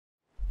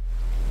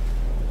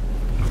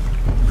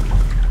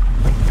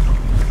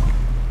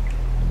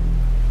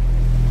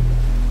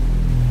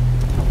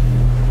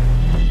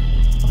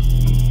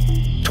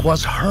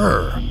'Twas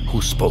her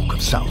who spoke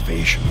of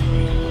salvation.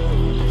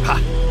 Ha!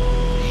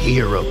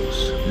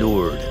 Heroes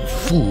lured and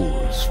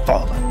fools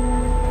fallen.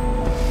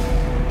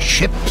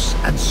 Ships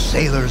and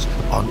sailors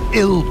on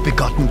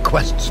ill-begotten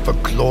quests for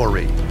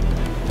glory,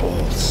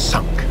 all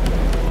sunk,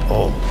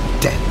 all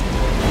dead.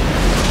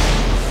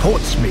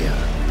 Portsmere,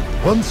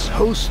 once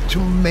host to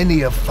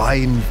many a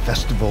fine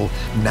festival,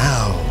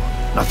 now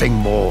nothing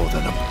more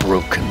than a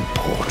broken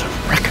port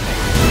of reckoning.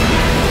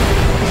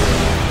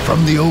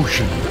 From the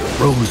ocean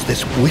rose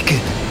this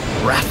wicked,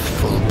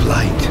 wrathful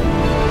blight.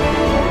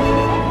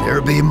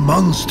 There be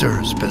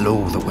monsters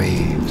below the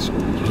waves,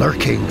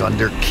 lurking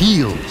under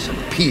keels and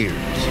piers.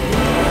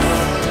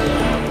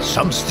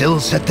 Some still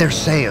set their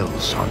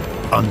sails on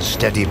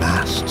unsteady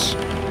masts,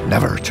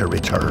 never to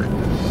return.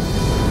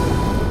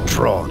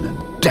 Drawn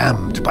and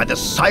damned by the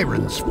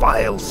sirens'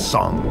 vile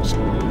songs,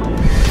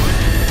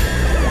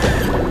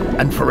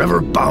 and forever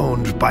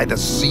bound by the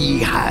sea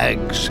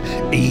hag's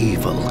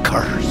evil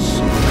curse.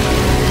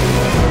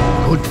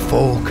 Good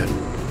folk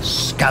and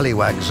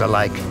scallywags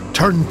alike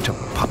turned to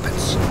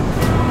puppets.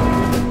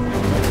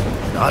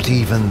 Not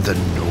even the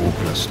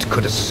noblest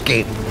could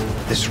escape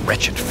this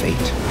wretched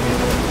fate.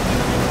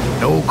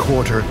 No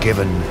quarter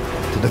given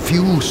to the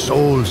few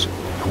souls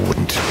who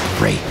wouldn't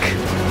break.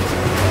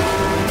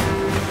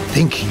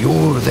 Think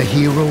you're the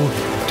hero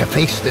to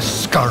face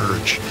this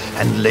scourge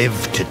and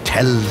live to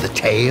tell the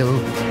tale?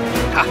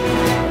 Ha!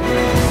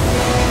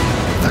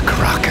 The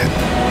Kraken,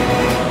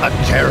 a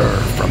terror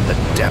from the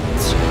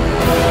depths,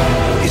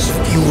 is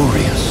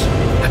furious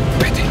and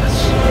pitiless.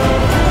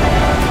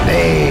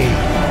 Nay,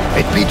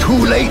 it be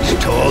too late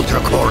to alter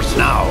course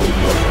now.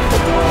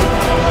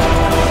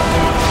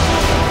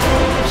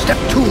 Step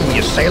 2,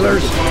 you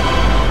sailors.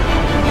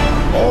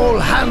 All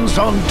hands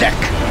on deck.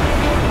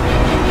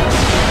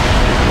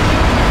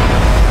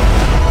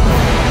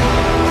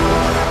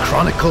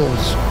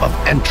 Chronicles of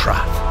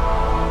Entrath,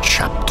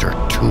 Chapter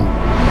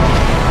 2.